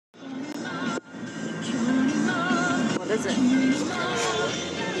Visit.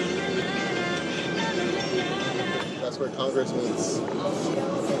 That's where Congress meets.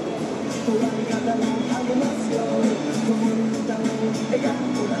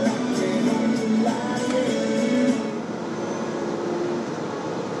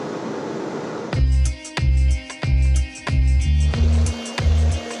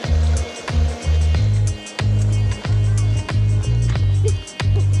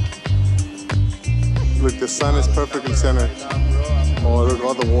 Look, the sun is perfectly centered. Oh, look,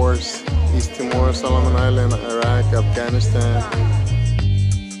 all the wars. East Timor, Solomon Island, Iraq, Afghanistan.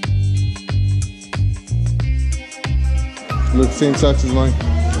 Look, same size as mine.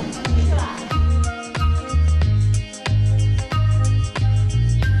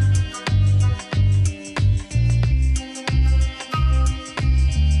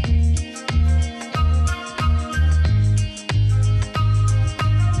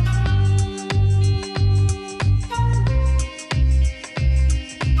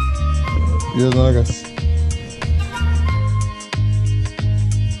 Dios no hagas.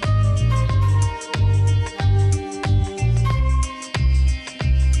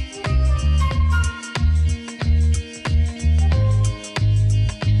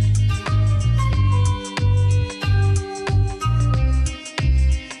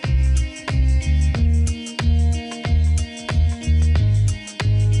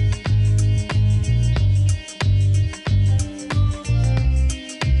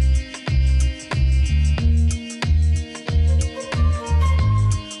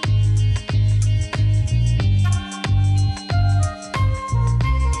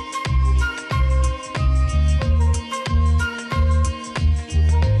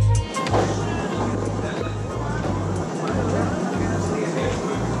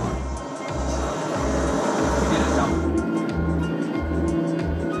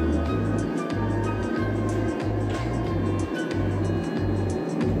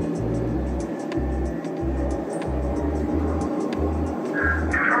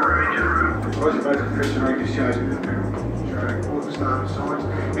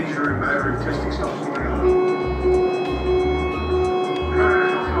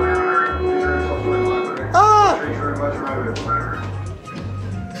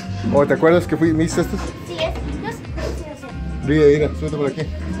 Oh, ¿te acuerdas que me hice estos? Sí, es. Mira, súbete por aquí.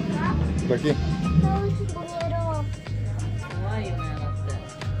 Por aquí.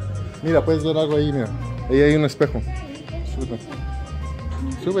 Mira, puedes ver algo ahí, mira. Ahí hay un espejo. Súbete.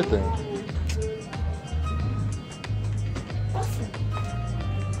 Súbete.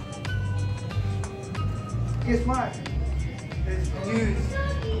 Guess what? There's news.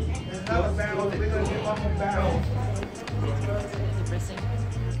 There's another barrel. We're going to get one more barrel.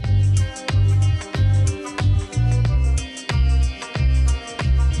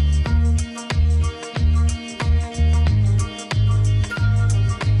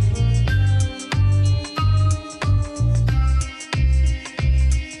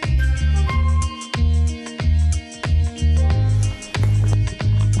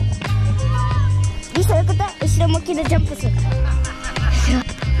 Lisa, look at that. 後ろ向きでジャンプする。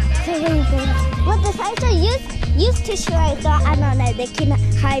そういうこと。待って、最初ユースティッシュないと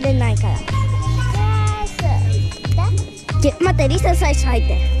入れないから。待って、リサ最初入っ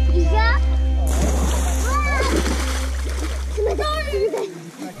て。いいか？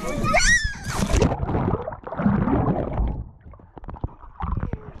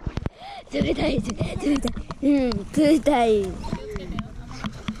冷たい。冷たい。うん、冷たい。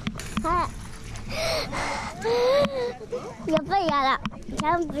はい。やっぱりやだ。キ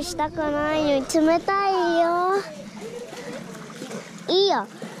ャンプしたくないよ。冷たいよ。いいよ。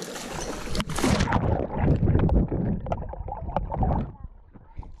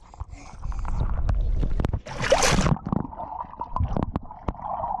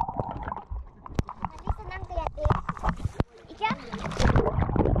なんかやって。いけ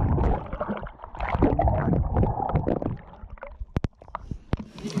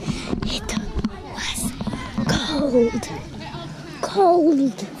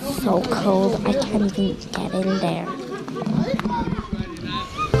？Cold, so cold I can't even get in there.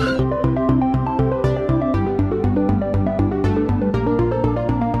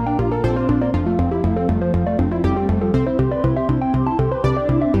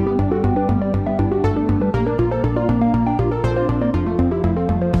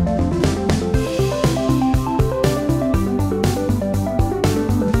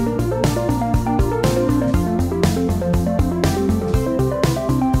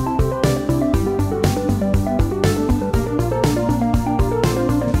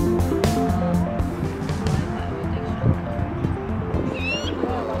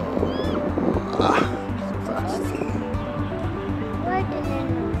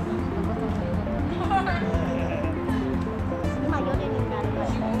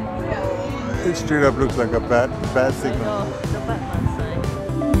 straight up looks like a bad signal. No, the Batman sign.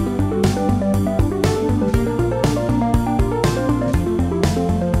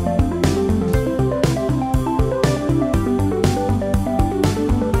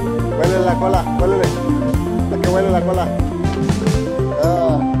 Huele la cola, huélele. La que huele la cola.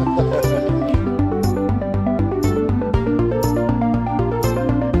 Ah.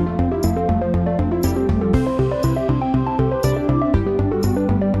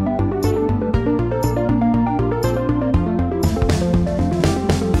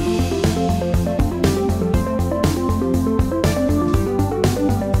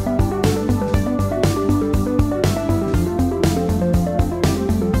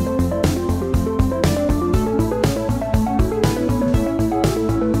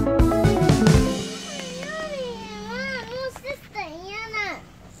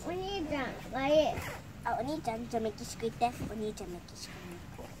お兄ちゃんじゃメキシコ行って。お兄ちゃんメキシコに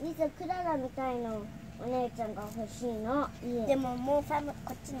行こう。みずクララみたいのお姉ちゃんが欲しいの。でももうファム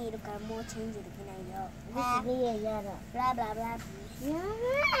こっちにいるからもうチェンジできないよ。いややだ。ブラブラブラ。やべ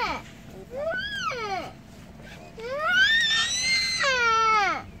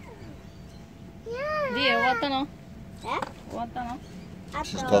え。リエ終わったの？え？終わったの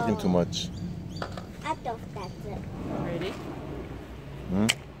？She's talking too much. あと2つ。Ready? Hmm?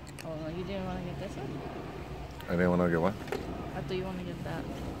 Oh, you didn't want to get this one? I didn't want to get what? I thought you want to get that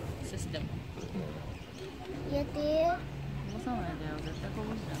system. やってこぼさないでよ。絶対こ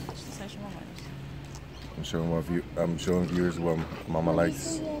ぼすじゃん。ちょっと最初ママにして。I'm showing viewers what Mama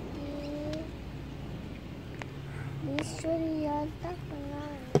likes. 一緒にやったくな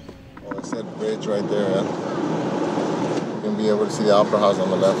い。 Oh, it said bridge right there. Yeah? You're gonna be able to see the Opera House on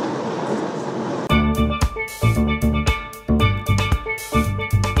the left.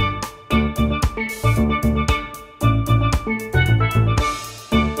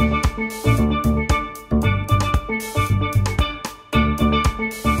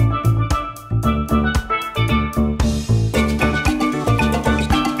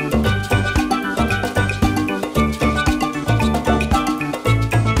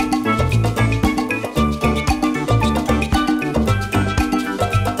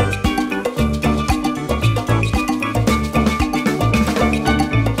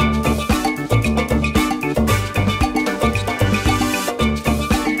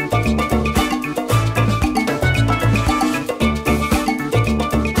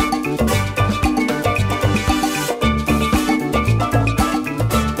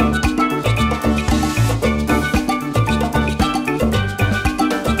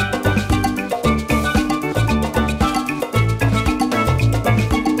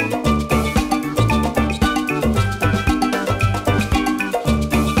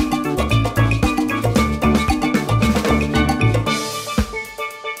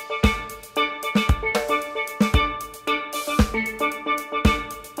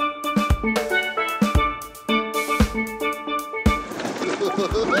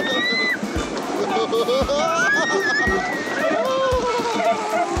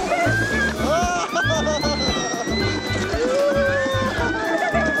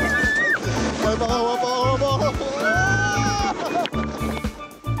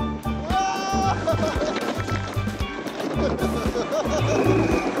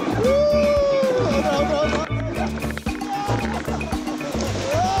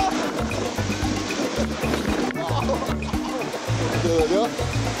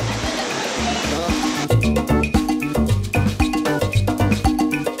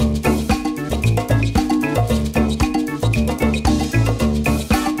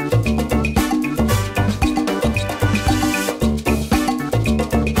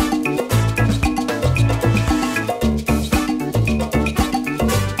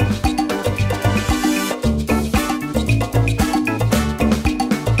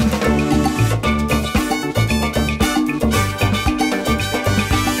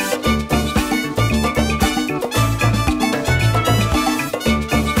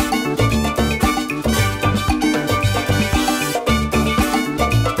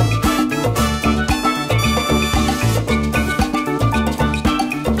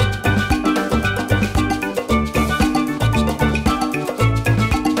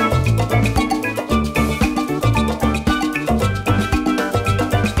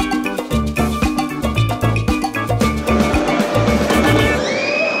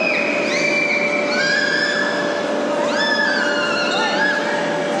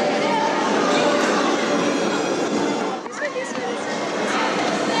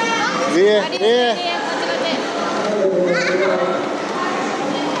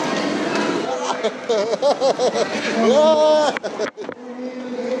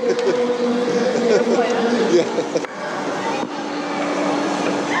 Yeah.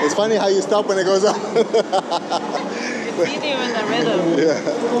 It's funny how you stop when it goes up. It's easier with the rhythm. Yeah.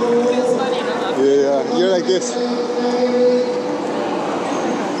 It's funny enough. Yeah, you're like this.